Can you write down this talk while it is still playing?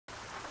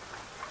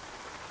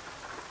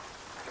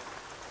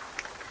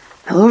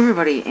Hello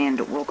everybody and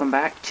welcome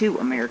back to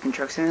American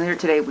Truck Simulator.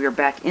 Today we are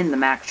back in the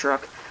Mack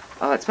truck.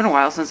 It's been a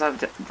while since I've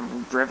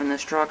driven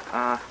this truck.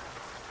 I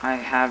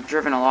have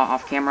driven a lot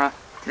off camera.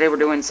 Today we're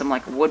doing some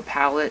like wood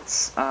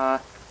pallets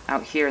out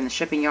here in the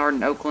shipping yard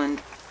in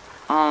Oakland.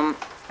 I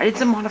did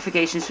some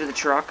modifications to the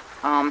truck.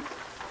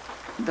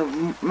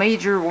 The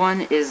major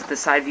one is the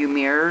side view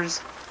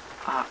mirrors.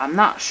 I'm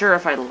not sure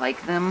if I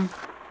like them.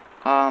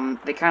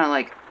 They kind of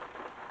like,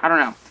 I don't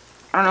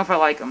know if I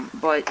like them,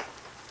 but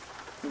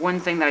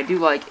one thing that I do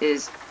like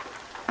is,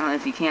 I don't know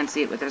if you can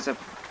see it, but there's a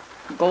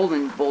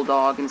golden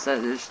bulldog instead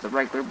of just the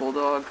regular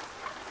bulldog,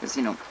 because,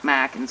 you know,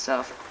 Mack and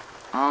stuff.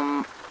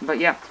 But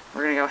yeah,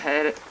 we're gonna go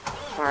ahead,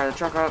 fire the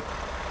truck up,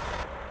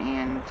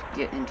 and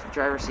get into the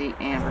driver's seat,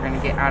 and we're gonna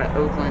get out of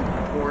Oakland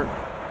Port.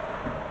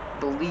 I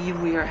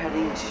believe we are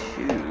heading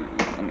to,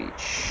 let me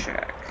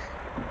check,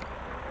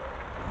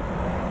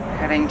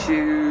 heading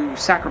to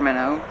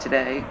Sacramento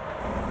today.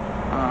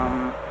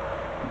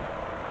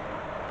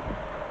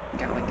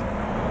 Got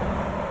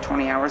like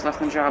 20 hours left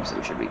in the job, so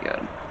we should be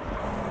good.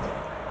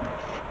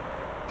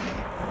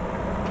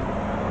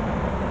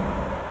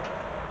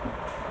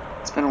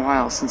 It's been a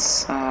while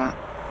since I've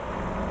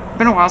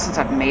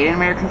made an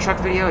American truck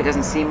video. It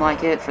doesn't seem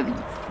like it for the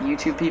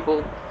YouTube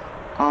people.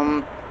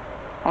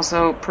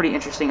 Also, pretty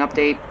interesting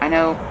update. I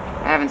know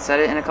I haven't said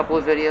it in a couple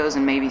of videos,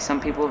 and maybe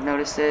some people have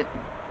noticed it.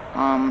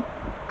 A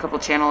couple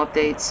channel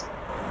updates.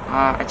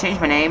 I changed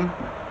my name.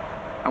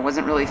 I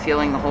wasn't really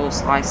feeling the whole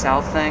Sly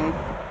South thing.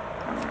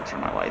 I'm gonna turn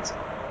my lights.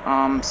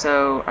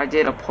 So I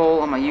did a poll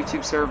on my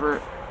YouTube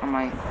server,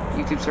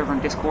 in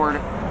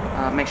Discord.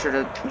 Make sure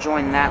to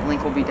join that.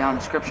 Link will be down in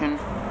the description.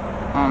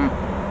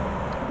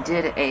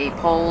 Did a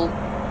poll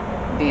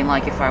being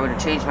like, if I were to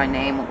change my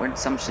name, what would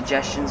some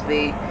suggestions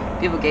be?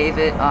 People gave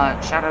it.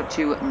 Shout out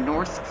to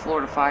North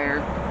Florida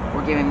Fire.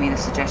 We're giving me the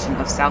suggestion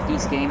of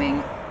Southeast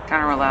Gaming.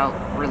 Kind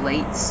of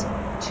relates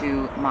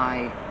to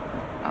my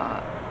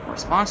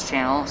response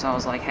channel, so I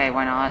was like, hey,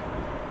 why not?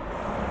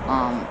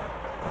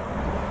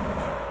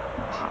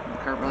 Hop in the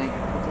curb really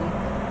quickly.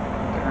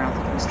 Get around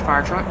like Mr.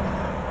 Fire Truck.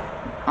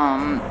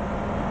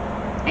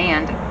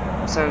 And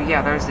so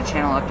yeah, there's the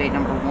channel update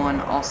number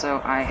 1.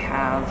 Also, I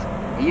have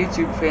a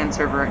YouTube fan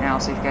server right now,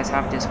 so if you guys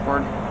have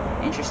Discord,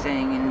 interested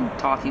in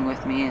talking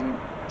with me and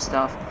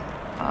stuff,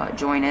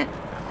 join it.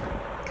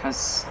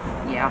 Cause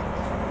yeah.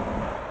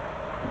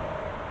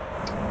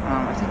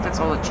 I think that's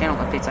all the channel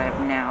updates I have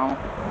now.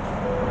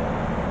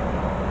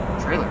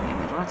 Trailer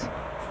damage, what?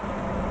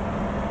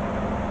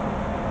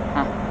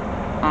 Huh.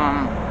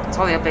 That's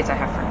all the updates I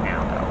have for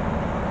now, though.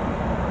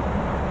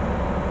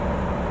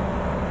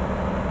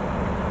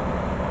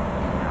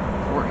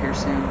 Port here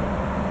soon.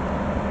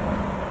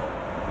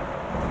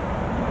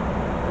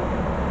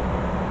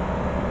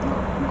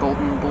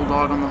 Golden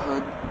bulldog on the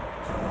hood.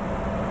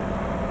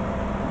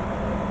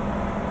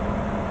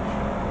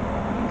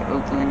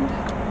 Oakland.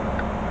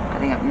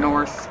 Heading up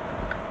north.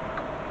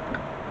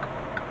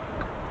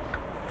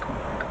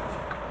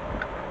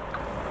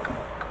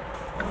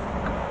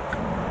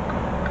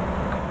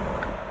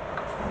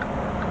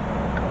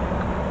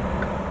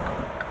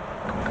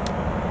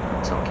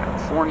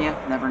 California,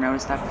 never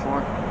noticed that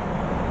before.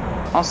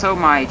 Also,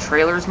 my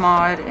trailers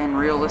mod and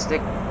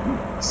realistic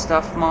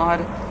stuff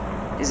mod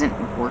isn't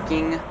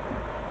working. A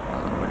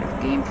little bit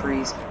of game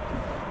freeze.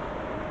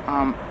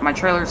 My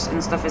trailers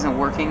and stuff isn't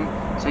working,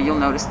 so you'll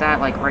notice that,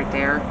 like right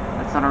there.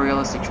 That's not a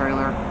realistic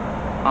trailer.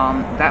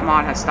 That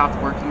mod has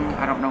stopped working.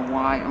 I don't know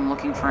why. I'm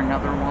looking for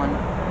another one.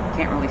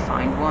 Can't really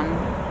find one,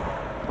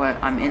 but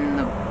I'm in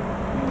the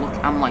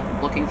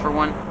looking for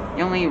one.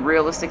 The only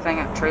realistic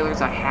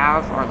trailers I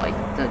have are like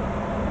the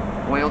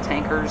oil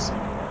tankers.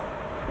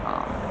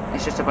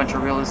 It's just a bunch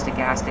of realistic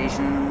gas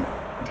station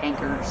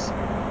tankers.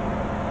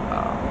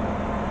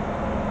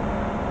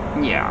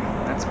 Yeah,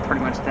 that's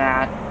pretty much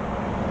that.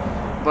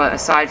 But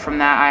aside from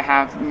that, I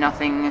have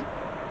nothing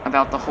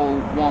about the whole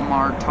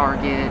Walmart,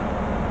 Target,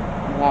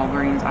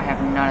 Walgreens. I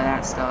have none of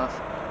that stuff.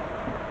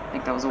 I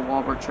think that was a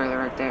Walmart trailer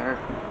right there.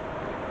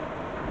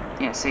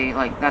 Yeah, see,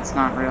 like, that's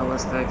not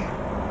realistic.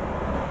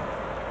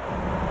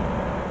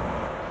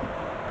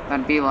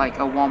 That'd be like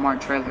a Walmart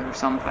trailer or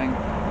something.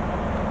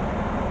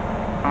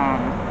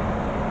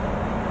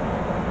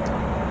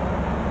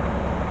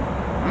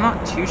 I'm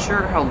not too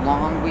sure how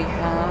long we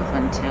have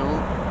until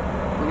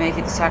we make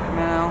it to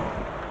Sacramento.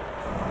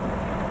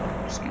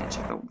 Just gonna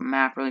check the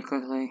map really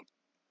quickly.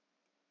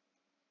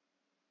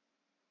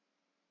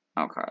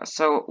 Okay,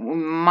 so we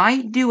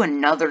might do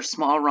another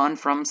small run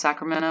from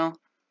Sacramento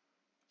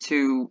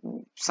to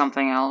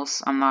something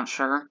else. I'm not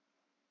sure.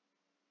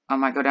 I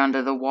might go down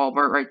to the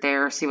Walmart right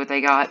there, see what they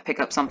got, pick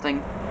up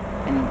something,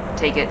 and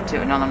take it to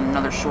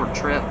another short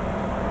trip.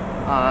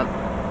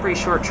 Pretty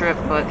short trip,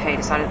 but hey,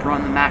 decided to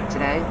run the Mack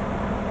today.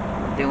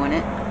 We're doing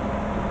it.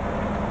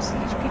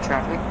 CHP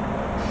traffic.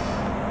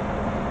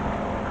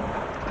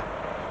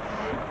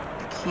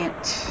 I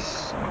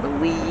can't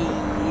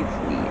believe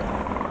we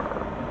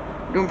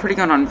are doing pretty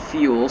good on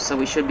fuel, so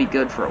we should be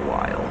good for a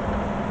while.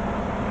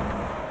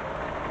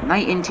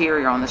 Night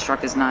interior on this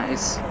truck is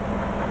nice.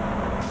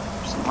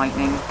 Some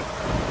lightning.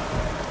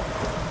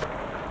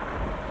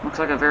 Looks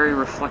like a very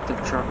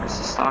reflective truck. This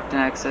is Stockton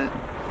exit.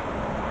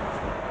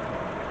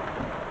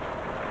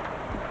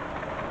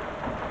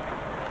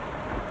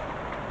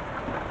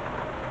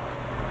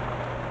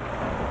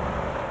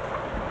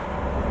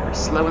 Very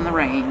slow in the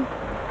rain.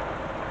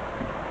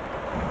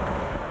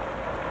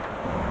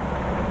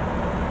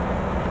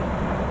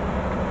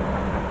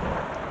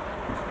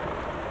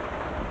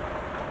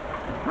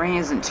 Rain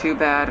isn't too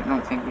bad. I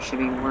don't think we should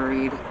be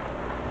worried.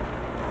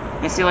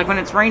 You see, like when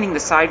it's raining, the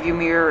side view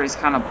mirror is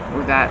kind of,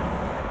 or that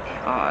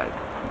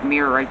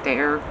mirror right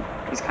there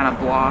is kind of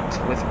blocked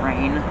with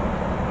rain.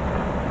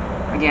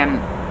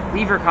 Again,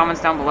 leave your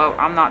comments down below.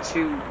 I'm not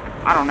too,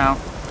 I don't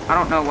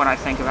know what I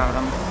think about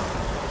them.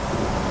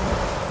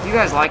 If you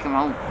guys like them,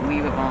 I'll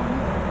leave it on.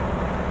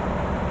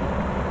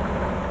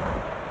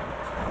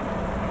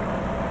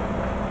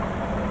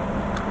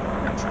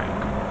 I'm gonna try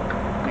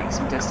and make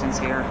some distance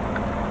here.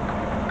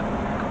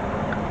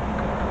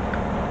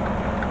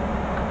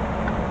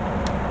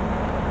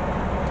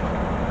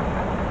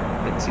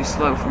 Too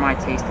slow for my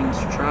tasting,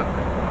 Mr. Truck.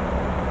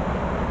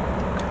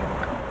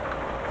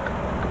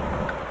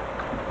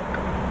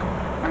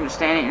 I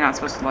understand it, you're not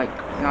supposed to like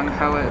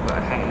gung-ho it,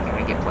 but hey, you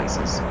gotta get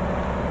places.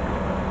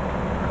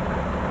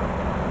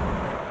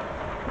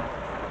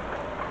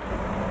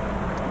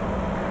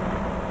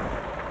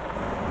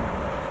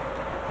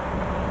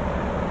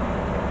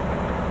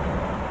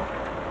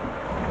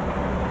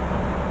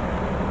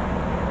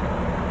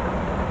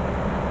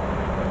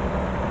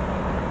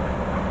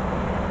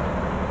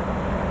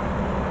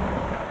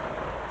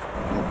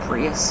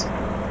 Prius.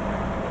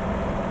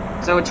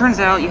 So it turns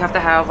out you have to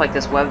have like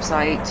this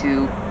website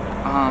to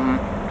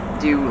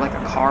do like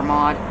a car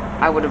mod.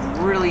 I would have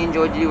really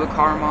enjoyed to do a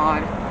car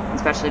mod,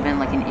 especially been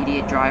like an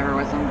idiot driver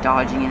with them,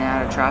 dodging in and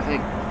out of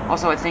traffic.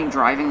 Also, I think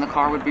driving the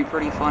car would be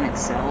pretty fun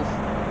itself,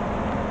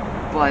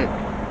 but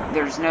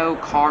there's no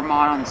car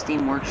mod on the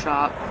Steam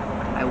Workshop.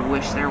 I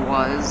wish there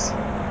was,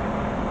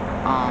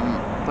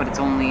 but it's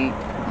only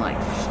like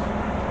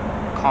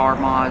car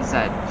mods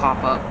that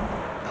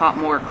pop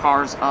more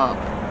cars up,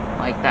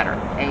 like that are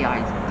AI,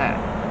 that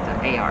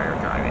the AI are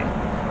driving.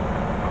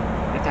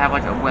 You have to have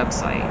like a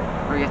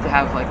website, or you have to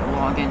have like a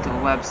login to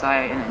a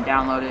website and then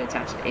download it,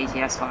 attach it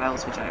to ATS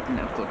files, which I have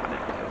no clue how to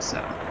do,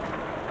 so.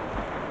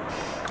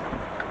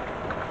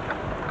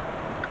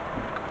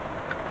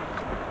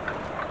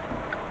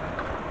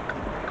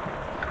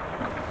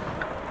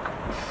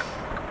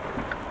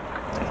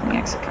 Taking the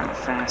exit kind of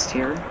fast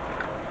here.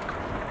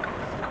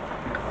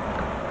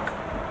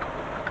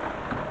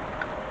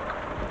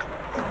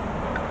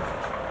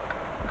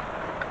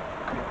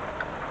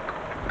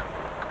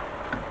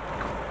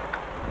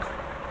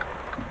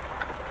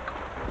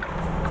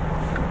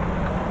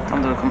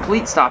 Come to a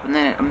complete stop, and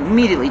then it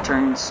immediately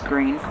turns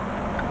green.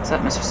 Is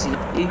that Mr.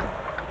 CP?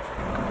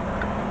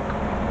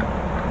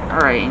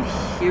 Alright, and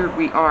here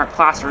we are at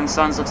Plaster and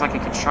Sons. Looks like a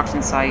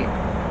construction site.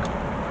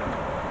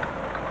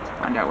 Let's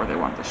find out where they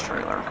want this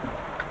trailer.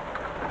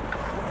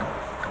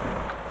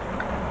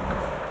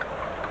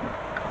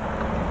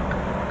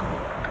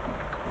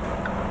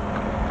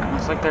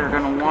 Looks like they're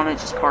going to want it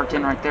just parked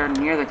in right there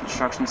near the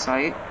construction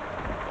site.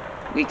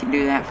 We can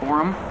do that for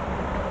them.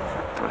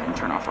 Go ahead and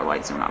turn off our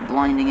lights so we're not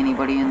blinding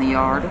anybody in the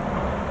yard.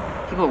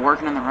 People are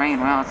working in the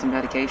rain. Wow, that's some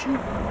dedication.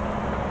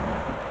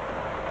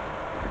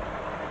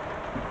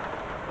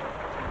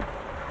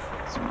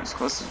 So we're as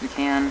close as we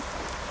can.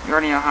 You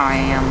already know how I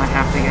am. I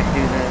have to get to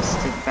do this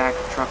to back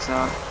the trucks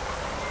up.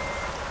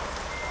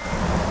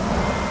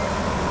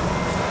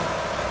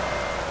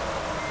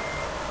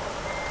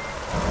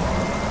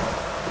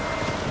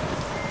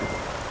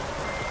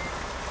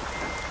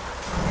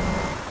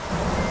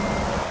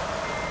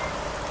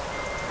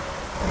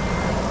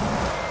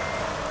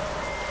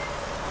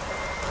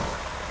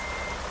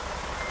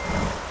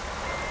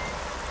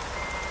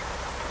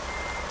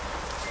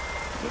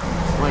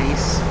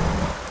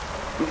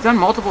 We've done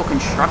multiple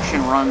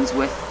construction runs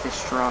with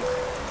this truck.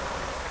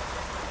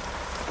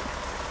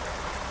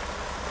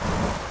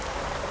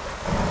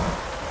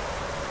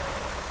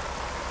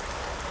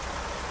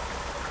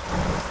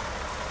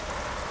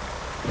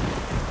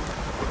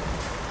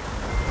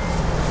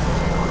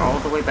 All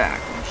the way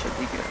back, and it should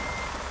be good.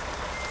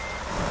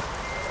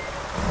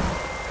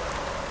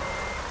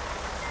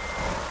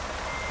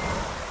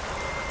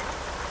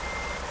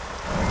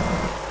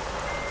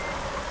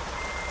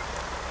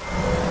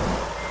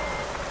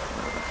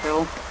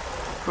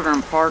 Put her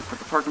in park, put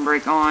the parking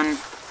brake on,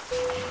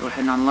 go ahead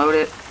and unload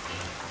it.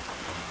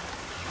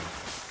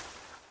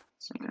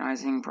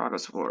 Synchronizing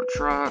progress for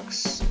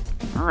trucks.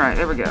 Alright,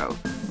 there we go.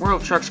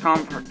 World Trucks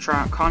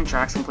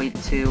contracts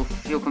completed 2,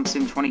 fuel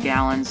consumed 20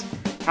 gallons.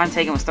 Time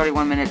taken was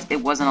 31 minutes,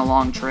 it wasn't a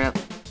long trip,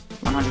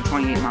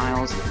 128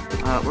 miles.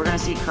 We're going to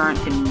see current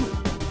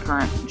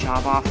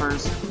job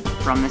offers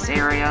from this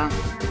area.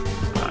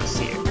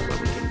 See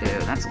what we can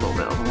do. That's a little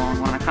bit of a long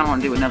one. I kind of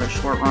want to do another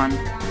short run.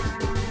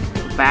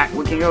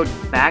 We can go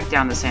back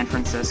down to San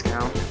Francisco.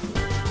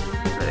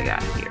 What do they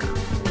got here?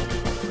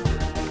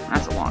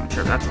 That's a long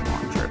trip, that's a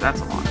long trip, that's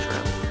a long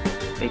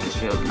trip.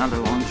 Bakersfield, another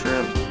long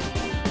trip.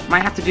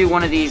 Might have to do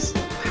one of these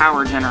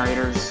power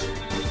generators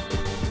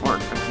or a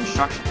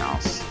construction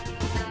house.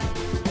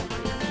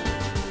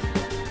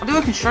 I'll do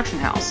a construction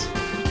house.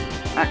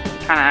 That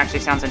kind of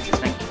actually sounds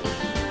interesting.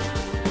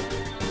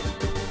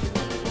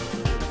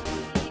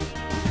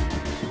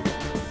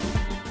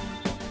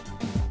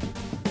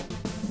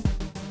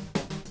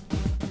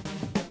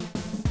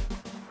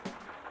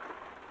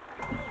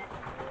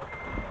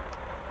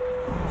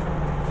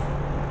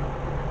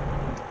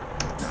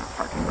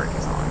 Parking brake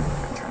is on.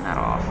 Turn that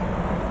off.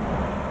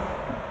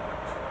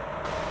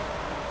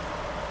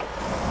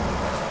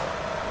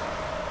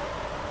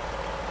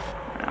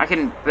 I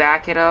can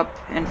back it up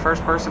in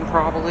first person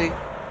probably.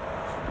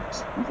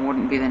 Just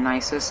wouldn't be the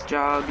nicest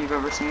job you've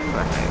ever seen,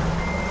 but hey.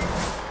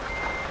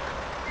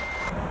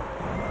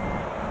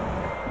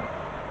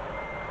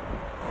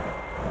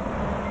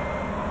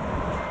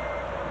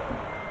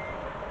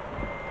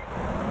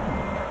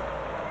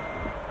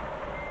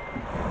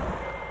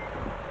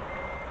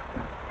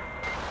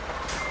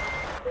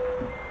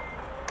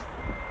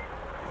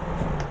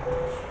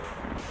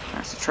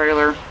 There's the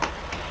trailer.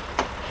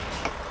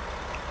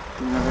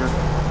 Another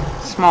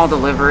small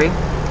delivery.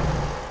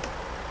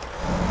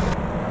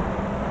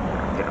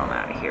 Get on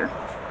out of here.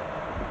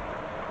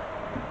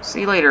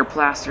 See you later,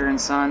 Plaster and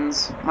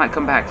Sons. Might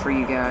come back for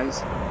you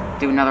guys.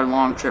 Do another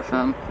long trip for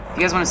them. If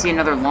you guys want to see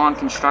another long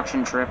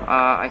construction trip,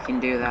 I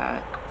can do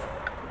that.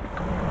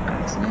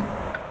 Accident.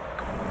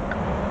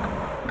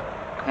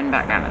 Heading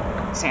back down to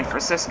San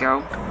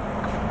Francisco.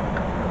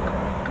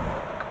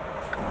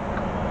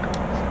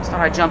 Just thought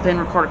I'd jump in,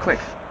 record a quick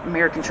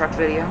American truck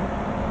video.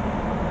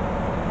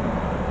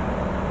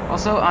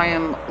 Also, I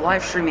am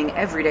live streaming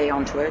every day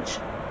on Twitch.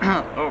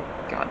 Oh,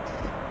 God.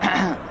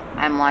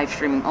 I'm live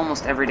streaming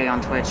almost every day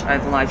on Twitch.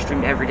 I've live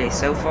streamed every day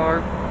so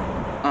far.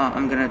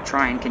 I'm going to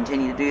try and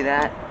continue to do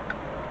that.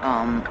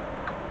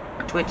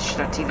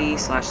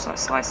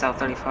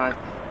 Twitch.tv/SlySouth35.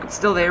 It's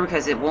still there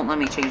because it won't let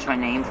me change my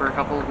name for a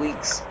couple of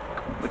weeks,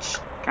 which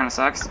kind of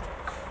sucks.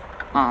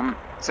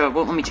 So it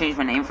won't let me change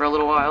my name for a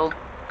little while,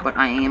 but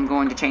I am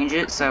going to change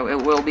it, so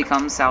it will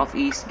become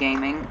Southeast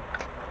Gaming.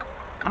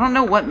 I don't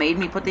know what made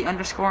me put the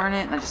underscore in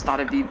it, I just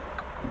thought it'd be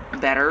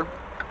better.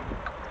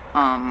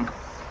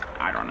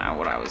 I don't know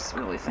what I was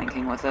really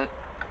thinking with it.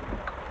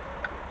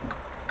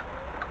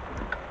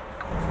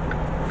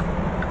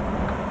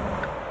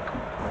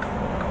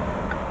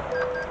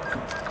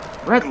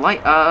 Red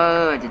light,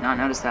 I did not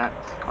notice that.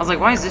 I was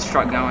like, why is this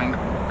truck going?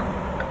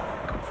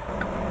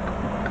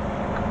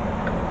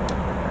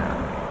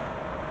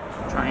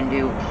 Try and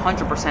do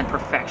 100%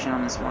 perfection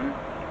on this one.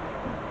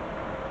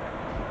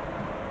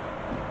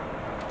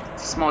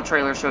 Small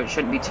trailer, so it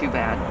shouldn't be too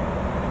bad.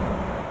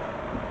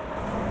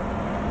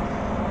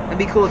 It'd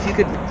be cool if you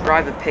could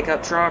drive a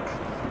pickup truck.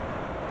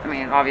 I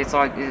mean,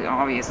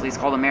 obviously it's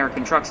called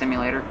American Truck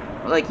Simulator.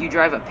 But like, you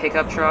drive a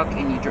pickup truck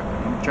and you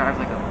drive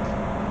like a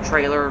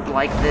trailer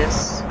like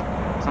this,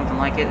 something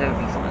like it. That would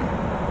be fun.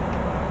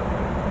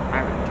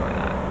 I would enjoy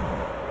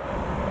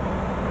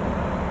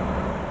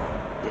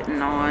that.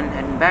 Getting on,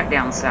 heading back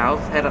down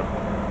south.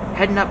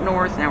 Heading up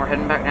north. Now we're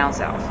heading back down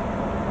south.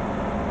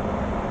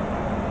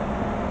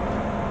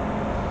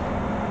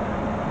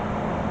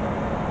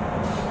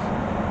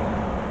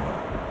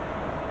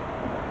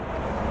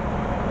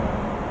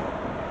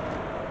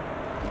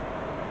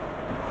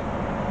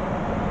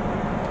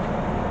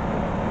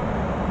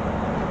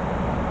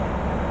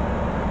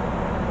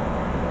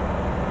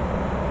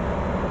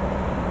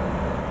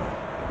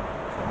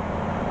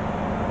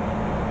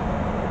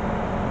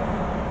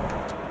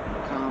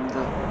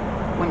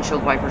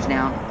 Windshield wipers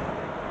down.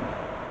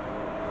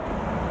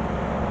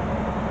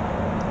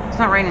 It's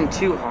not raining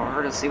too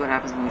hard. Let's see what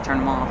happens when we turn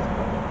them off.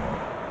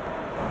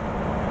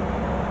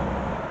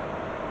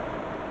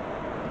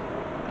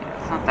 Yeah,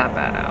 it's not that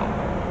bad out.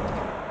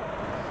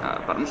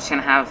 But I'm just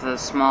gonna have the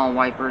small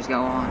wipers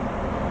go on,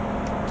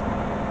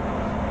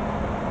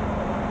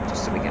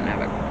 just so we can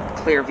have a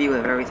clear view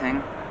of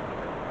everything.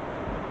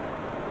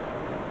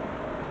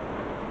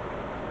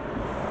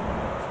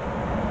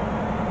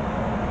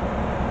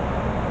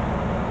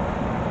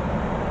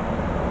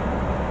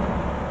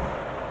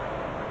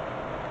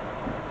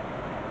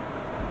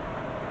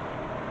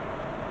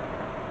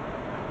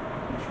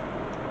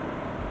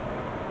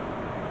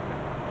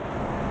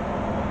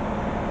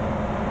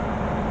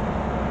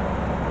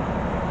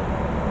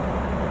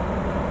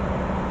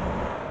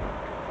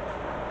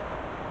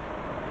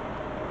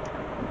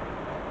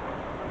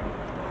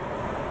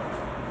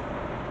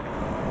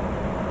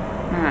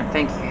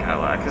 Thank you,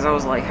 Cadillac, because I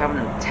was like having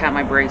to tap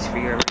my brakes for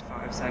you every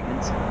 5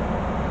 seconds.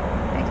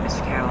 Thank you,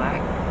 Mr.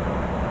 Cadillac.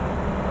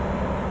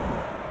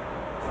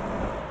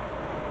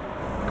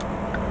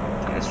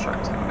 Okay, this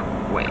truck's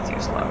going way too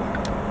slow.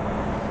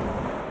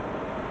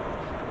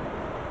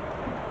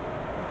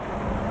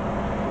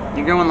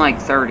 You're going like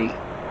 30.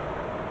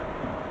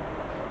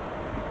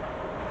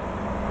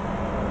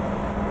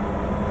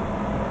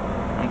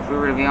 Like, if we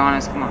were to be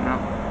honest, come on now.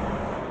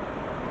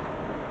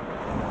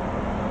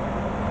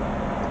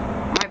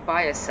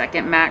 Buy a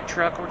second Mack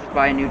truck or just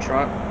buy a new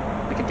truck,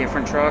 like a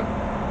different truck.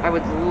 I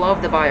would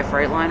love to buy a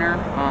Freightliner.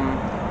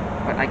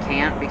 but I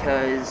can't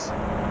because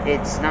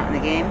it's not in the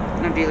game.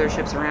 No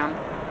dealerships around.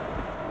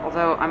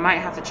 Although, I might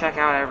have to check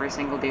out every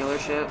single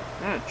dealership. Is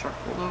that a truck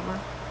pulled over?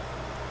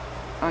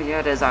 Oh yeah,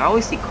 it is. I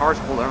always see cars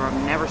pulled over.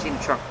 I've never seen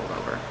a truck pulled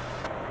over.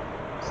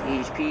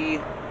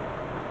 CHP...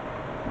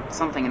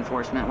 something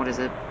enforcement. What is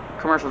it?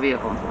 Commercial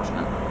vehicle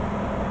enforcement.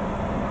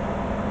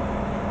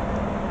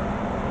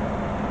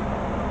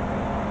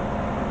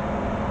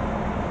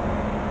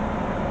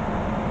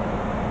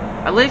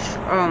 I live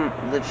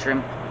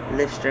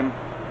stream.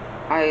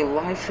 I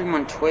live stream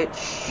on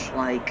Twitch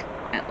like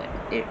at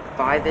like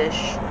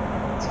 5-ish.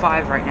 It's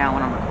 5 right now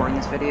when I'm recording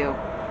this video.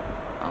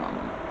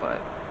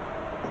 But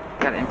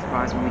gotta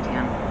improvise when we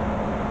can.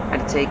 I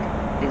had to take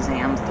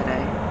exams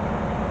today,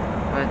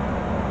 but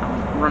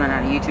I'm running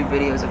out of YouTube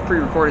videos. I've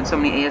pre-recorded so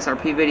many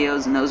ASRP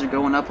videos, and those are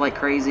going up like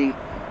crazy.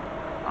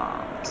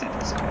 San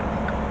Francisco.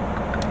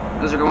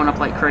 Those are going up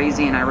like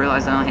crazy, and I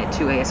realized I only had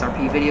 2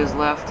 ASRP videos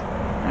left.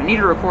 I need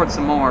to record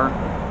some more.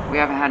 We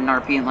haven't had an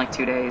RP in like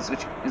 2 days,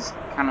 which is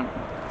kind of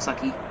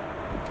sucky.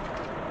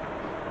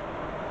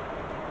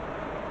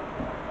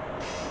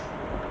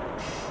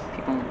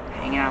 People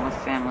hanging out with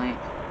family.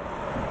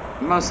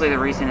 Mostly the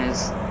reason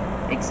is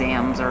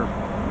exams are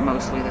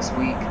mostly this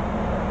week.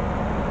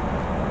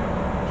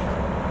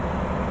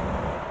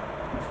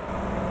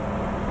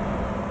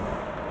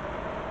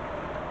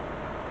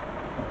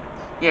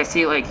 Yeah,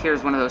 see, like,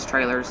 here's one of those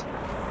trailers.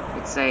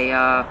 It's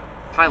a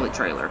pilot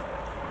trailer.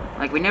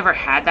 Like, we never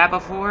had that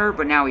before,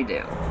 but now we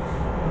do.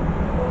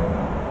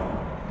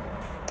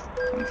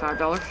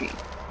 $25 fee.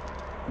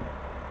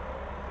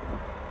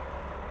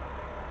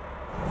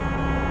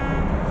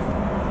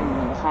 A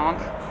little honk.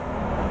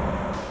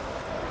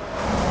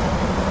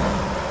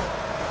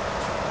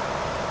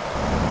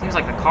 Seems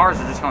like the cars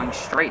are just going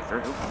straight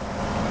through.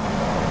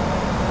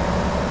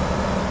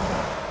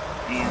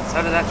 And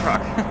so did that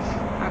truck.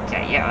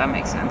 Okay, yeah, that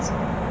makes sense.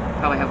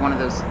 Probably have one of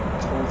those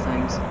toll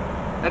things.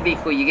 That'd be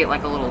cool. You get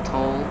like a little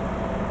toll.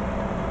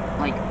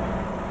 Like,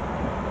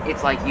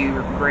 it's like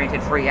you're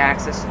granted free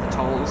access to the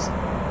tolls.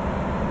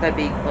 That'd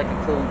be like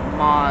a cool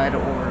mod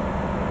or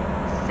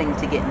thing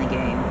to get in the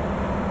game.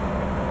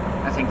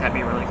 I think that'd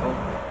be really cool.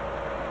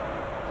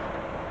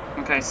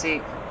 Okay,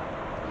 see.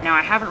 Now,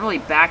 I haven't really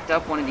backed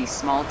up one of these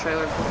small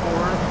trailers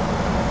before.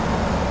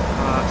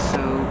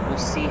 So we'll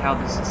see how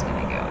this is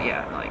gonna go.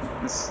 Yeah, like,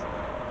 this...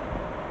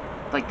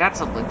 Like, that's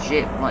a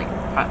legit, like,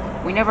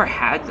 we never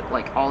had,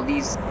 like, all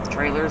these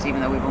trailers,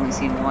 even though we've only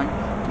seen one.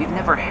 We've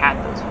never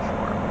had those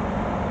before.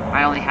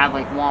 I only had,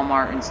 like,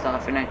 Walmart and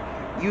stuff, and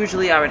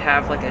usually I would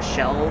have, like, a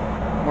Shell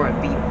or a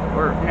BP,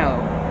 or,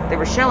 no, they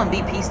were Shell and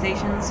BP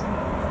stations,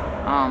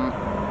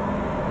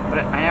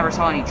 but I never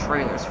saw any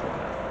trailers for them.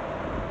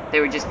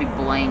 They would just be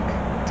blank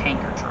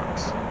tanker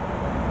trucks.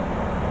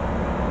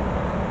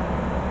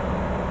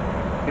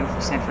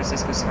 Beautiful San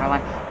Francisco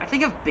skyline. I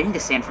think I've been to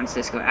San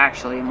Francisco,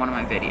 actually, in one of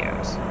my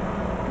videos.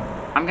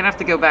 I'm gonna have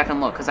to go back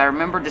and look, because I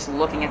remember just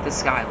looking at the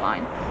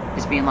skyline,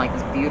 just being like,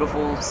 this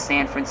beautiful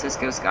San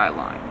Francisco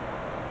skyline.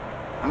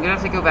 I'm gonna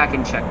have to go back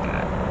and check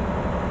that.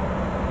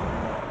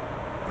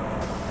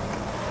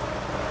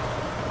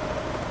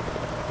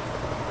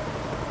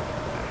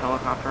 Got a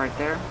helicopter right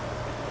there.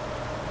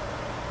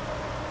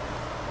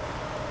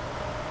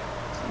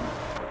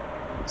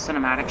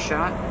 Cinematic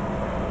shot.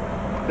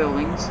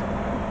 Buildings.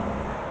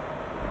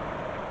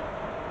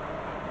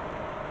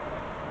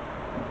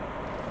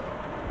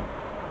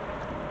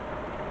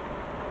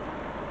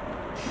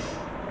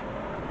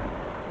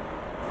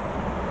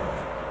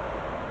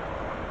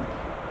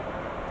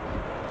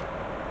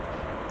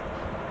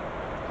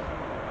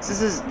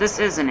 This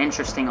is an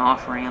interesting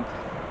off-ramp.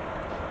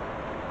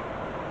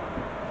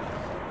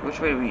 Which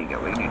way do we need to go?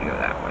 We need to go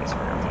that way, so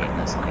we're going to get in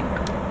this lane.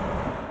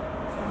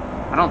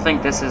 I don't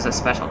think this is a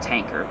special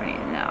tanker of any...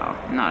 No,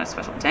 not a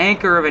special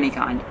tanker of any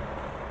kind.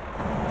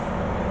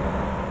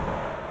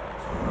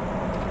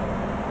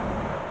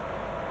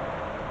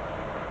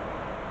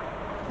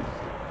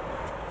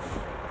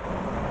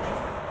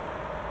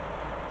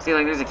 See,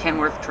 like, there's a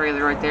Kenworth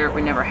trailer right there.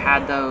 We never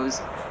had those.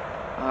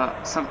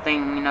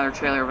 Another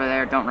trailer over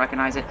there, don't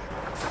recognize it.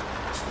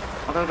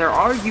 Although there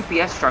are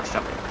UPS trucks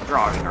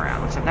driving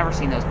around, which I've never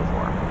seen those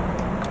before.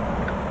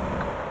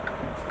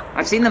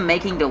 I've seen them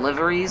making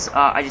deliveries,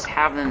 I just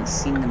haven't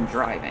seen them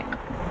driving.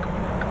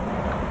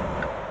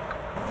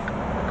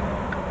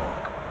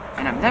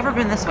 And I've never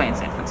been this way in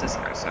San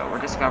Francisco, so we're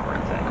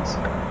discovering things.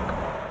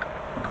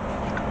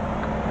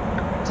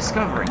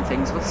 Discovering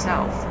things with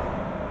stealth.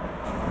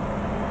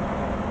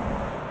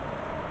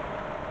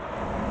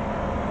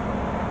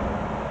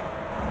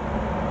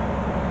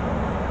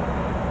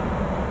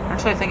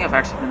 Actually, I think I've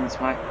actually been this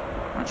way.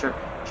 Not sure.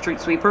 Street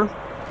sweeper.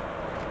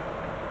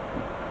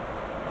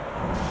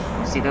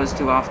 Don't see those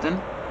too often.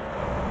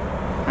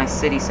 Nice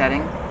city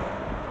setting.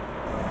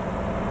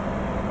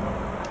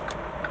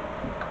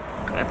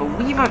 I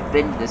believe I've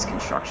been to this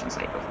construction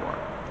site before.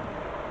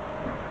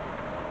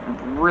 I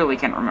really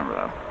can't remember,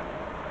 though.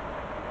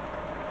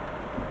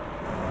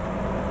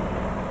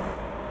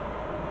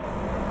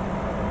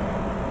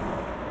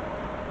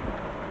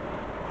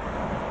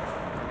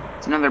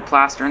 It's another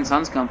Plaster and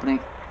Sons company.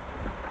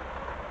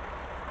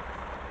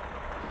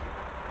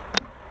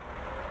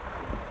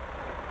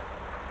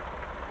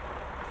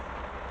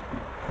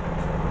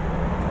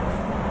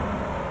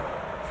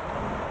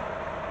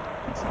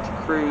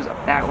 Santa Cruz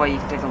up that way. You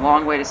can take a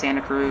long way to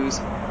Santa Cruz,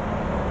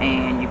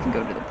 and you can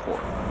go to the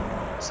port,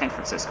 San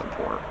Francisco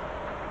port,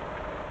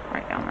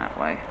 right down that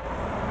way.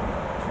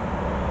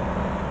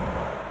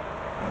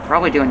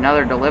 Probably do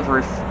another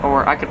delivery,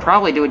 or I could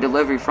probably do a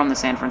delivery from the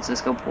San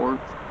Francisco port.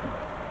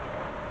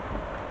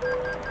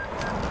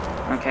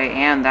 Okay,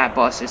 and that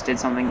bus just did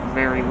something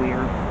very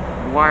weird.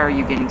 Why are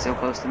you getting so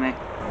close to me?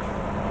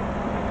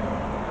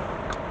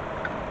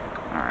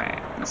 Alright,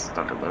 let's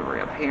start delivery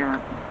up here.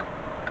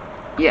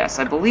 Yes,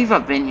 I believe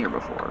I've been here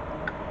before.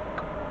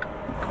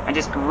 I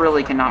just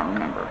really cannot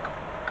remember.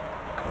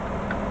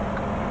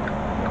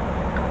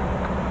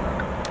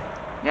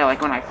 Yeah,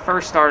 like when I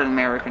first started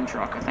American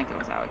Truck, I think it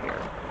was out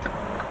here.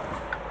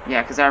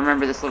 Yeah, because I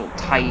remember this little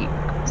tight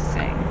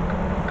thing.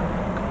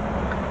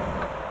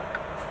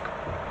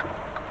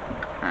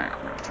 Alright,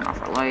 we're gonna turn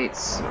off our lights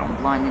so we don't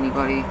blind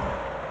anybody.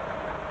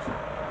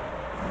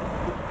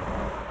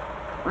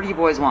 Where do you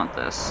boys want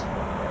this?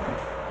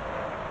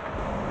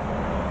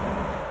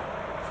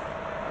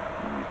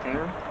 Right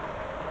there?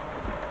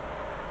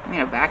 I'm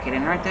gonna back it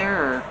in right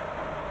there, or...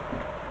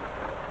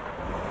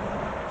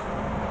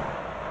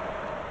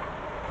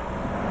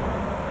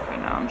 Okay,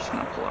 no, I'm just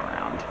gonna pull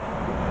around.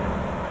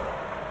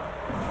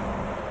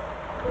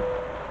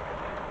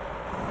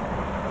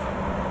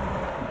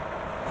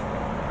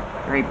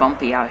 Very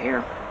bumpy out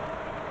here.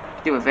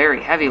 Do a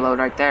very heavy load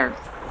right there.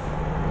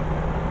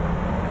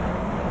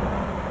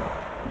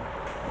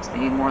 Just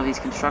need more of these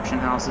construction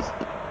houses.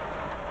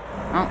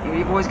 Oh, here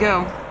you boys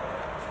go.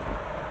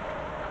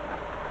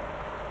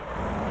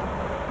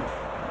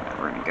 Right,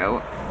 we're gonna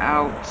go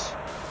out.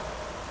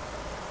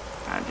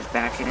 Just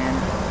back it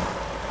in.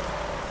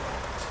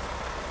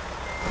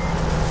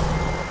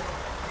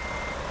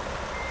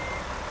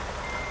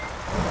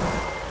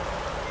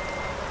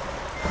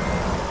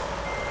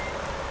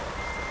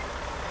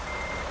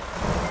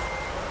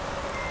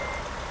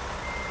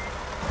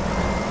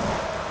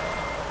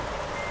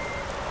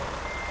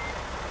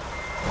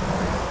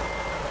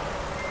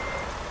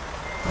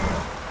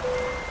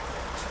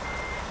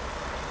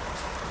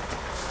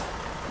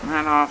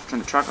 That off, turn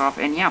the truck off,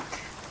 and yeah,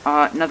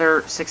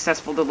 another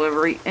successful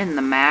delivery in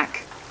the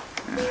Mack.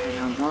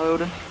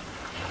 Unload.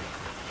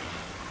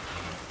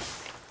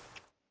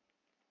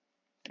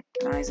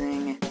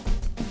 Rising.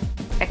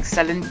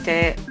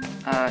 Excelente.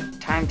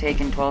 Time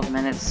taken 12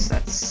 minutes.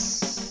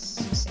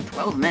 That's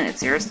 12 minutes,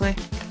 seriously?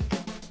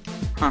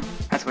 Huh,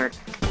 that's weird.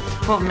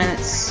 12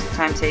 minutes,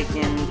 time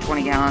taken,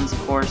 20 gallons, of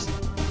course.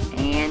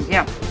 And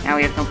yeah, now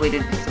we have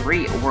completed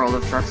 3 World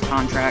of Trucks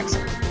contracts.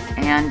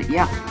 And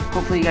yeah,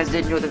 hopefully you guys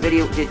did enjoy the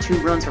video. We did 2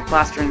 runs for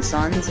Plaster and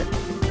Sons.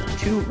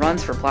 2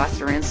 runs for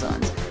Plaster and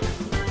Sons.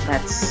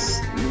 That's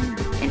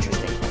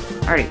interesting.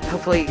 Alright,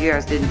 hopefully you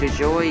guys did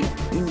enjoy the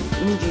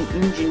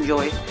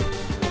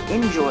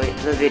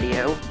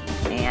video.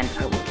 And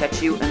I will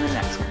catch you in the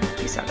next one.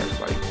 Peace out,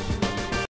 everybody.